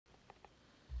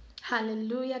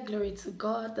Hallelujah, glory to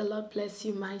God. The Lord bless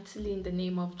you mightily in the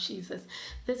name of Jesus.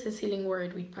 This is Healing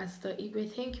Word with Pastor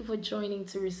Igwe. Thank you for joining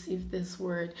to receive this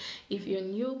word. If you're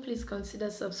new, please consider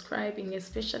subscribing,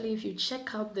 especially if you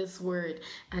check out this word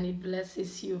and it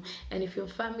blesses you. And if you're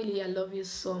family, I love you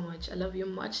so much. I love you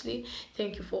muchly.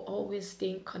 Thank you for always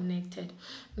staying connected.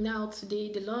 Now,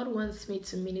 today, the Lord wants me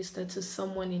to minister to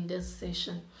someone in this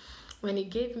session. When he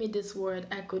gave me this word,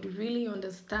 I could really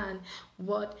understand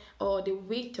the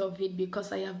weight of it,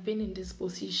 because I have been in this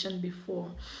position before.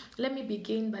 Let me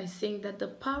begin by saying that the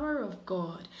power of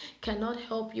God cannot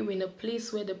help you in a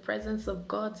place where the presence of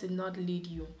God did not lead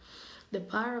you. The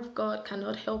power of God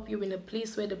cannot help you in a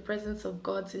place where the presence of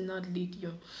God did not lead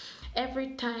you.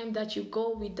 Every time that you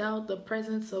go without the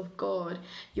presence of God,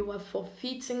 you are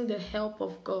forfeiting the help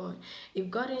of God.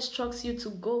 If God instructs you to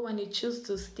go and you choose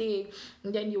to stay,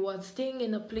 then you are staying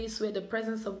in a place where the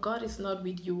presence of God is not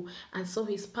with you, and so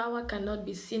his power cannot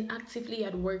be seen actively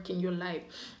at work in your life.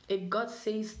 If God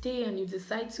says stay and you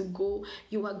decide to go,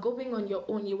 you are going on your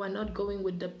own. You are not going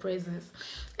with the presence.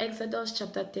 Exodus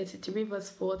chapter 33 verse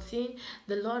 14,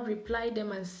 the Lord replied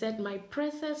them and said, "My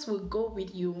presence will go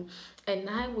with you and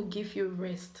I will give you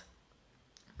rest."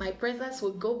 My presence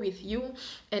will go with you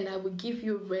and I will give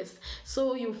you rest.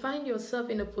 So you find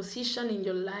yourself in a position in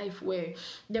your life where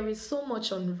there is so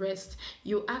much unrest.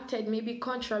 You acted maybe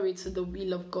contrary to the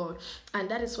will of God, and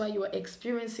that is why you are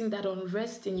experiencing that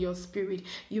unrest in your spirit.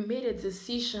 You made a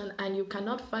decision and you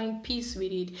cannot find peace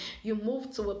with it. You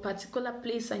moved to a particular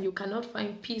place and you cannot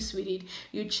find peace with it.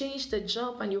 You changed the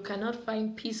job and you cannot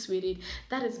find peace with it.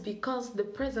 That is because the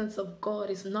presence of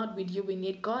God is not with you in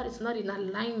it. God is not in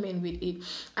alignment with it.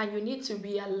 And you need to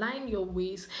realign your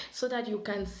ways so that you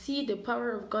can see the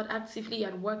power of God actively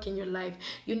at work in your life.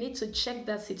 You need to check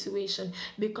that situation,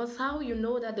 because how you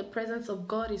know that the presence of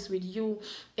God is with you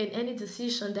in any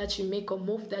decision that you make or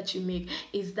move that you make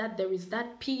is that there is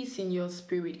that peace in your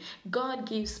spirit. God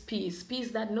gives peace,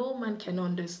 peace that no man can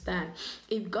understand.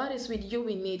 If God is with you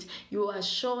in it, you are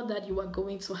sure that you are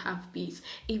going to have peace.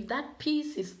 If that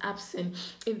peace is absent,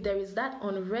 if there is that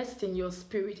unrest in your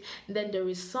spirit, then there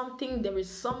is something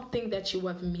that you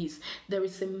have missed. There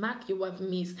is a mark you have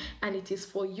missed, and it is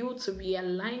for you to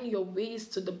realign your ways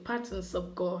to the patterns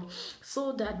of God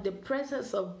so that the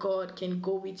presence of God can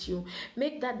go with you.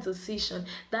 Make that decision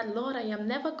that, Lord, I am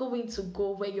never going to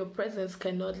go where your presence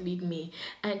cannot lead me,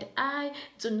 and I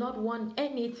do not want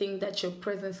anything that your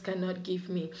presence cannot give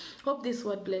me. Hope this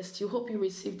word blessed you. Hope you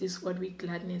receive this word with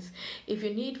gladness. If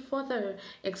you need further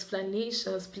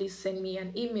explanations, please send me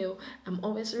an email. I'm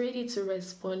always ready to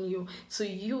respond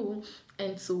to you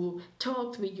and to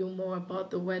talk with you more about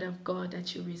the word of God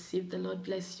that you received. The Lord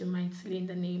bless you mightily in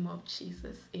the name of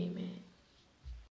Jesus. Amen.